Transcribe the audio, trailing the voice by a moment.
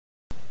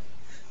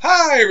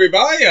Hi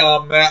everybody,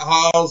 I'm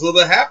MattHawes of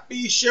the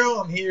Happy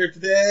Show. I'm here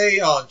today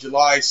on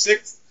July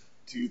 6th,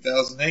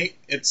 2008.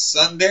 It's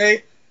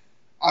Sunday.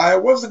 I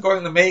wasn't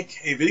going to make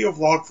a video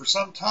vlog for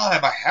some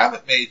time. I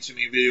haven't made too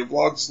many video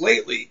vlogs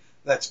lately.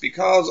 That's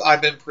because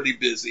I've been pretty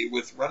busy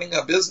with running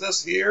a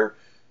business here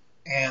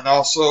and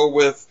also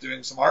with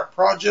doing some art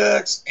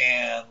projects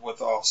and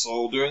with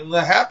also doing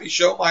the Happy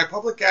Show, my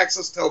public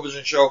access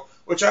television show,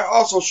 which I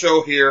also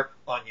show here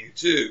on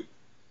YouTube.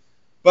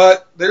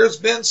 But there's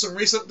been some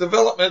recent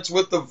developments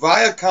with the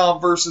Viacom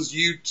versus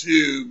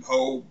YouTube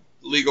whole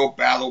legal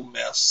battle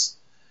mess.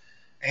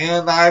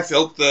 And I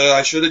felt that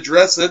I should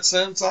address it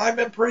since I've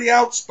been pretty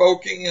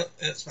outspoken in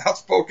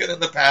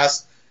the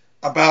past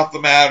about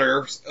the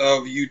matters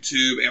of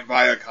YouTube and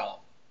Viacom.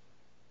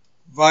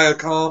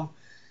 Viacom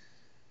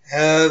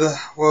had,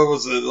 what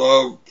was it,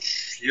 a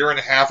year and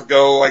a half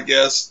ago, I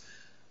guess,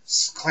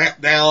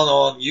 clamped down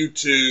on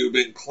YouTube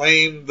and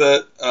claimed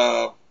that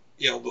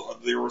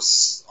there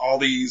was all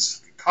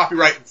these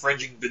copyright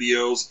infringing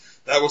videos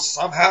that was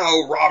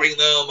somehow robbing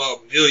them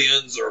of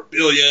millions or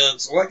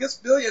billions. Well, I guess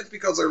billions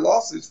because their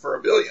lawsuits for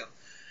 $1 billion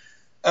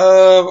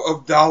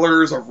of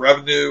dollars of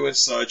revenue and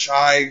such.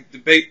 I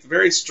debate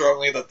very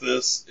strongly that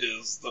this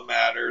is the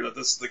matter, that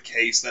this is the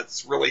case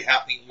that's really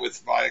happening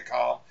with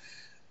Viacom.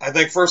 I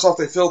think first off,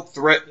 they feel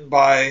threatened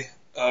by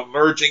a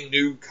merging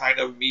new kind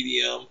of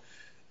medium.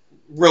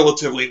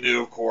 Relatively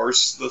new, of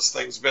course. This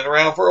thing's been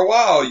around for a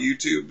while.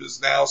 YouTube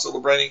is now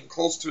celebrating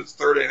close to its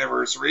 3rd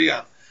anniversary.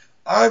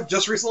 I've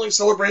just recently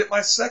celebrated my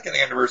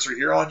 2nd anniversary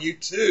here on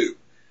YouTube.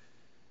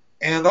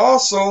 And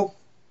also,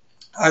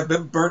 I've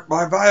been burnt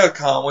by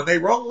Viacom when they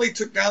wrongly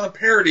took down a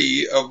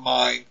parody of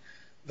mine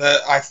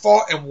that I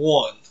fought and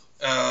won.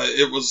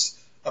 It was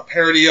a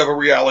parody of a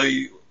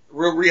reality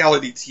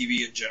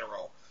TV in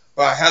general.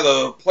 But I had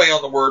a play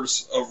on the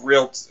words of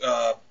Real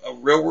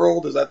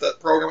World. Is that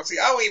program? See,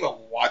 I don't even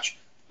watch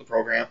the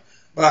program,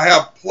 but I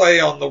have play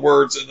on the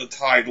words in the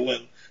title,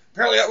 and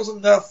apparently that was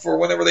enough for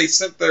whenever they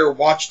sent their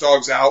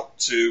watchdogs out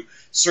to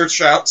search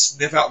out,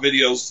 sniff out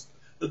videos.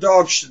 The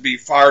dogs should be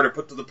fired or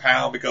put to the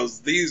pound because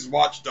these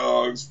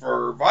watchdogs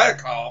for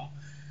Viacom,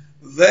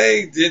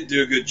 they did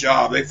do a good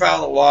job. They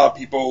found a lot of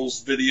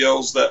people's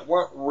videos that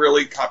weren't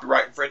really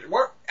copyright infringing,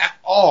 weren't at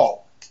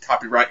all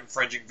copyright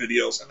infringing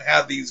videos, and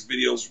had these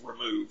videos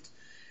removed.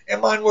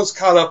 And mine was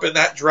caught up in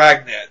that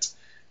dragnet,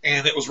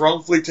 and it was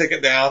wrongfully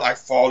taken down. I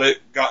fought it,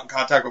 got in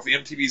contact with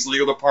MTV's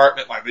legal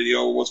department. My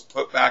video was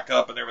put back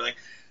up and everything.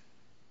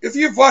 If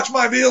you've watched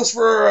my videos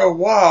for a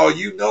while,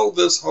 you know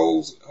this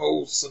whole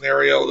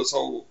scenario, this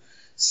whole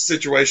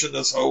situation,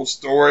 this whole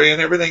story, and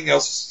everything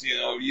else.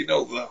 You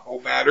know the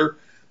whole matter.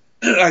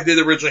 I did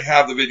originally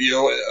have the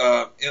video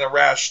in a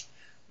rash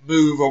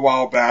move a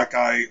while back.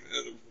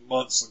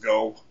 Months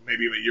ago,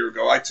 maybe a year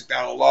ago, I took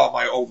down a lot of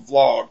my old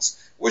vlogs.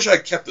 Wish I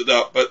kept it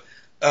up, but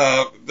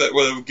that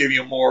would have given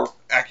you a more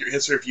accurate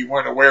history if you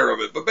weren't aware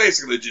of it. But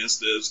basically the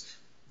gist is,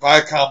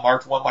 Viacom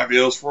marked one of my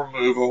videos for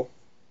removal.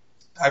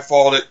 I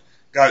fought it,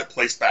 got it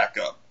placed back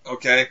up,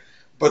 okay?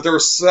 But there were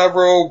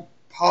several,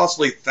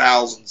 possibly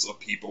thousands of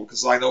people,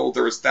 because I know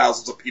there was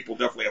thousands of people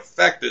definitely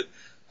affected,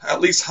 at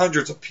least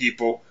hundreds of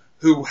people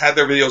who had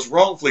their videos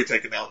wrongfully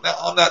taken down. Now,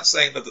 I'm not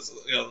saying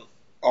that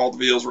all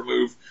the videos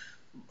removed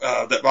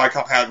that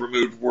Viacom had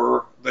removed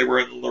were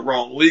in the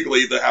wrong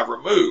legally to have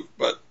removed,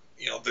 but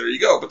there you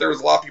go. But there was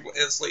a lot of people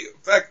instantly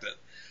affected.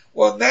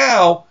 Well,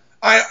 now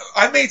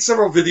I made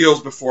several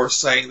videos before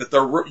saying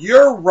that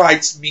your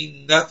rights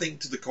mean nothing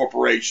to the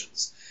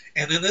corporations,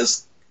 and in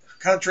this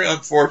country,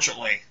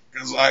 unfortunately,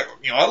 because I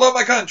love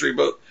my country,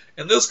 but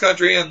in this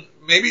country, and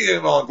maybe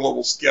even on a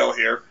global scale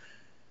here,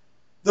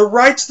 the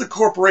rights of the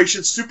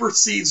corporation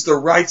supersedes the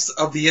rights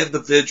of the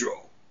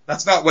individual.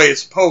 That's not the way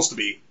it's supposed to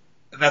be.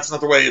 And that's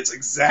not the way it's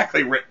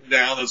exactly written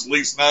down, at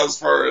least not as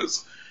far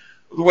as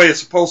the way it's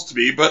supposed to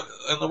be. But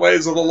in the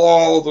ways of the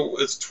law,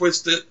 it's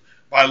twisted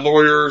by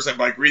lawyers and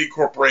by greedy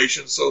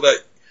corporations so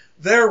that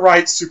their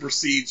right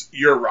supersedes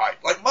your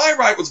right. Like my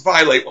right was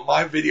violated when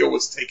my video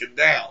was taken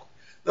down.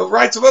 The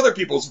rights of other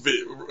people's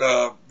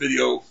their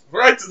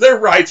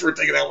rights were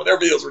taken down when their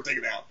videos were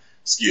taken down.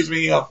 Excuse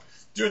me, I'm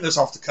doing this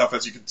off the cuff,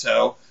 as you can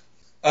tell,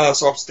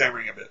 so I'm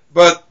stammering a bit.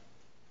 But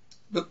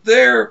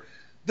their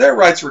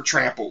rights were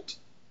trampled.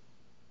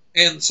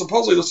 And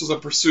supposedly this was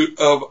in pursuit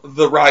of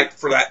the right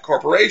for that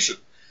corporation.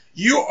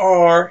 You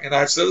are, and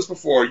I've said this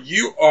before,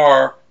 you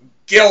are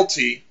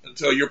guilty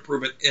until you're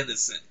proven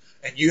innocent.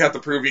 And you have to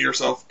prove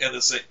yourself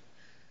innocent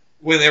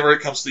whenever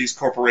it comes to these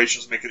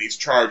corporations making these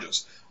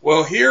charges.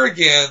 Well, here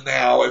again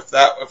now, if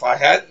I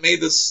hadn't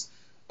made this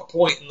a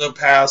point in the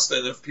past,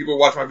 and if people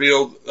watch my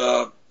video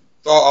thought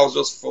I was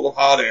just full of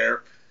hot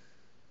air,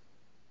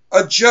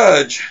 a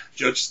Judge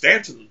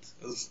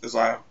Stanton'S, is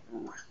I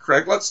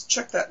correct? Let's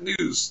check that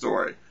news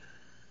story.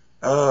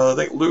 I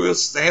think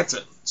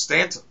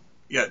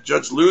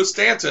Judge Lewis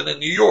Stanton in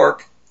New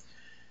York,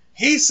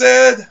 he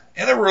said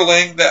in a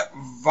ruling that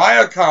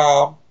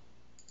Viacom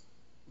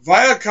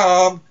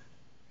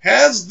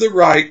has the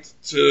right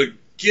to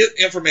get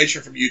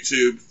information from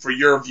YouTube for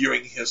your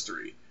viewing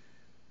history.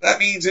 That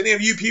means any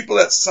of you people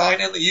that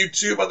sign in to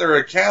YouTube on their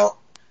account,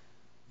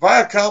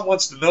 Viacom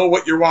wants to know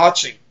what you're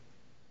watching.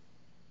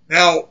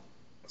 Now,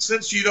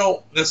 since you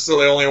don't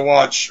necessarily only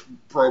watch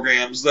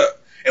programs that...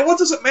 And what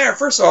does it matter?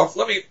 First off,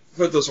 let me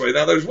put it this way.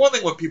 Now, there's one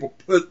thing when people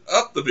put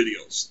up the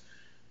videos.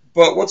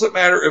 But what's it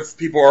matter if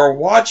people are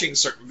watching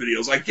certain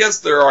videos? I guess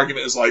their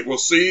argument is like, well,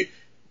 see,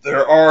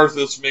 there are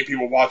this many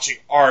people watching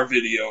our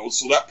videos,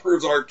 so that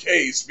proves our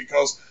case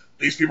because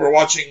these people are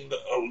watching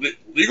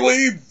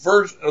legally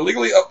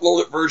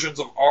uploaded versions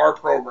of our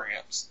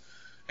programs.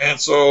 And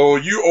so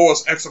you owe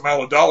us X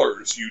amount of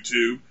dollars,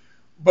 YouTube.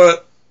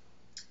 But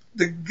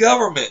the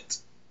government,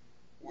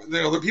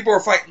 the people are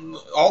fighting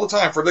all the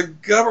time for the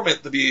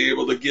government to be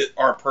able to get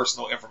our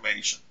personal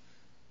information.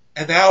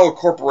 And now a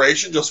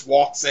corporation just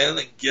walks in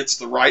and gets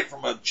the right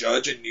from a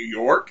judge in New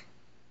York.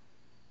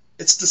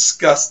 It's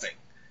disgusting.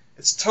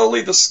 It's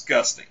totally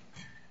disgusting.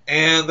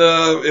 And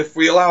if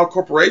we allow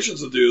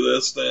corporations to do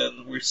this,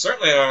 then we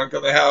certainly aren't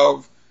going to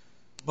have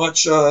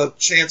much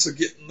chance of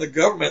getting the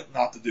government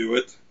not to do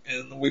it.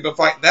 And we've been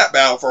fighting that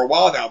battle for a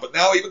while now. But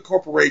now even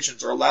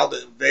corporations are allowed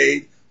to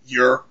invade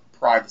your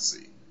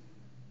privacy.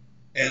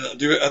 And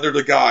do it under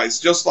the guise,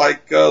 just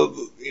like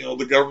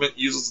the government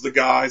uses the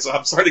guise.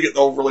 I'm sorry to get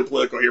overly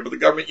political here, but the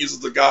government uses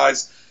the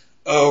guise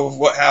of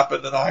what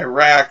happened in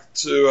Iraq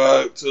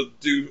to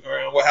do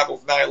what happened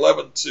with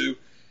 9/11 to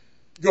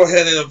go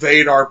ahead and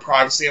invade our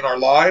privacy and our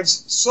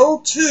lives.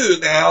 So too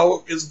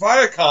now is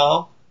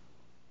Viacom.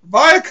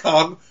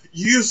 Viacom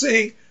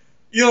using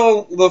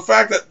the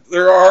fact that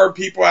there are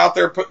people out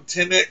there putting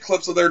 10-minute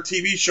clips of their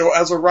TV show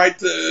as a right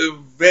to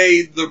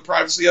invade the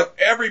privacy of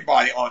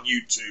everybody on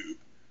YouTube.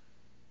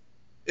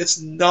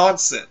 It's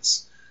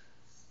nonsense.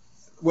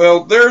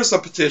 Well, there's a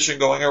petition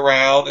going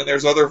around, and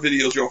there's other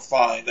videos you'll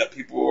find that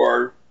people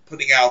are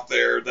putting out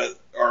there that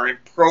are in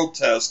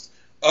protest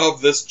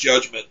of this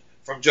judgment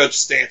from Judge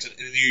Stanton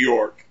in New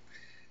York.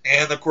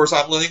 And, of course,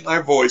 I'm lending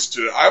my voice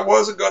to it. I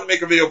wasn't going to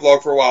make a video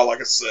vlog for a while, like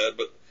I said,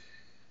 but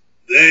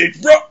they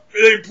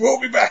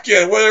pulled me back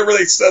in, whatever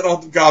they said on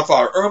The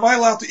Godfather. Or am I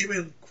allowed to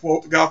even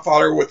quote The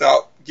Godfather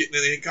without getting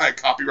in any kind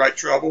of copyright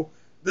trouble?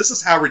 This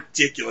is how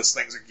ridiculous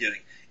things are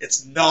getting.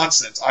 It's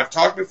nonsense. I've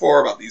talked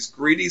before about these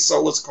greedy,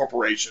 soulless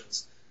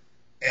corporations,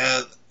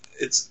 and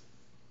it's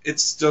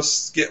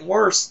just getting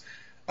worse.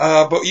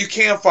 But you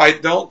can fight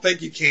it. Don't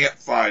think you can't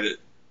fight it.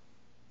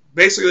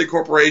 Basically,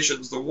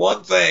 corporations, the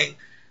one thing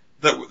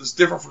that is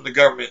different from the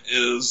government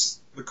is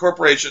the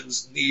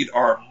corporations need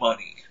our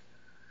money.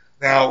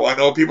 Now, I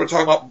know people are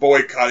talking about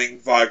boycotting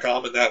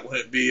Viacom, and that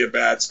wouldn't be a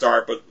bad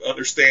start, but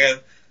understand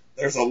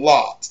there's a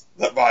lot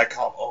that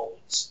Viacom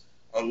owns.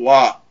 A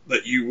lot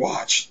that you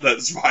watch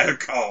that's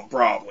Viacom,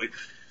 probably.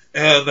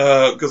 And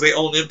because they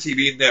own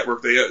MTV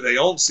Network, they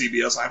own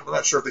CBS. I'm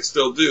not sure if they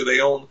still do. They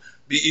own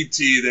BET,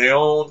 they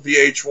own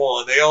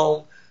VH1, they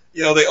own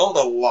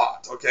a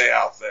lot, okay,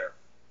 out there.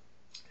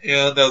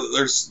 And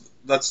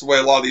that's the way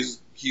a lot of these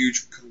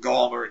huge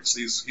conglomerates,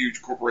 these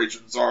huge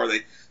corporations are.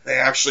 They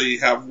actually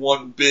have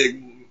one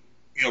big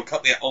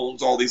company that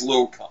owns all these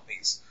little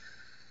companies.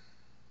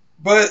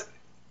 But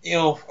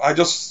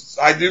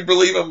I do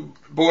believe in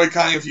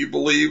boycotting if you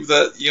believe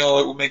that, it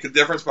will make a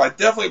difference, but I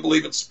definitely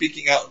believe in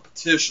speaking out and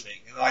petitioning,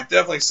 and I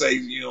definitely say,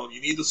 you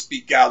need to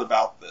speak out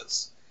about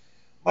this.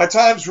 My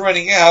time's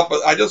running out,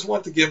 but I just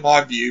want to give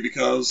my view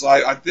because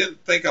I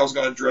didn't think I was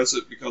going to address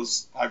it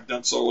because I've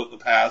done so in the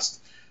past,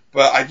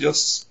 but I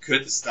just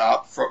couldn't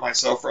stop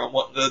myself from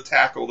wanting to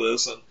tackle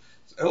this and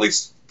at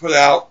least put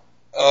out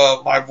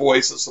my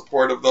voice in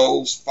support of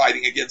those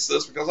fighting against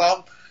this because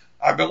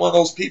I've been one of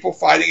those people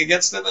fighting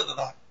against it, and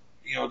I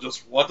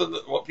just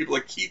want people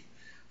to keep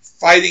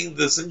fighting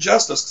this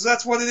injustice, because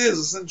that's what it is.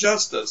 It's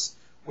injustice.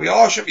 We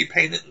all should be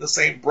painted in the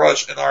same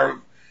brush,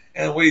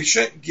 and we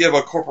shouldn't give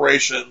a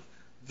corporation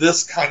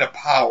this kind of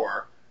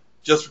power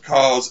just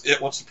because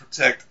it wants to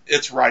protect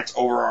its rights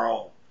over our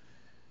own.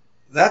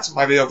 That's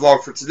my video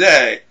vlog for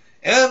today,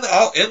 and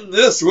I'll end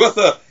this with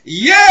a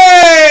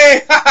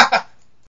yay!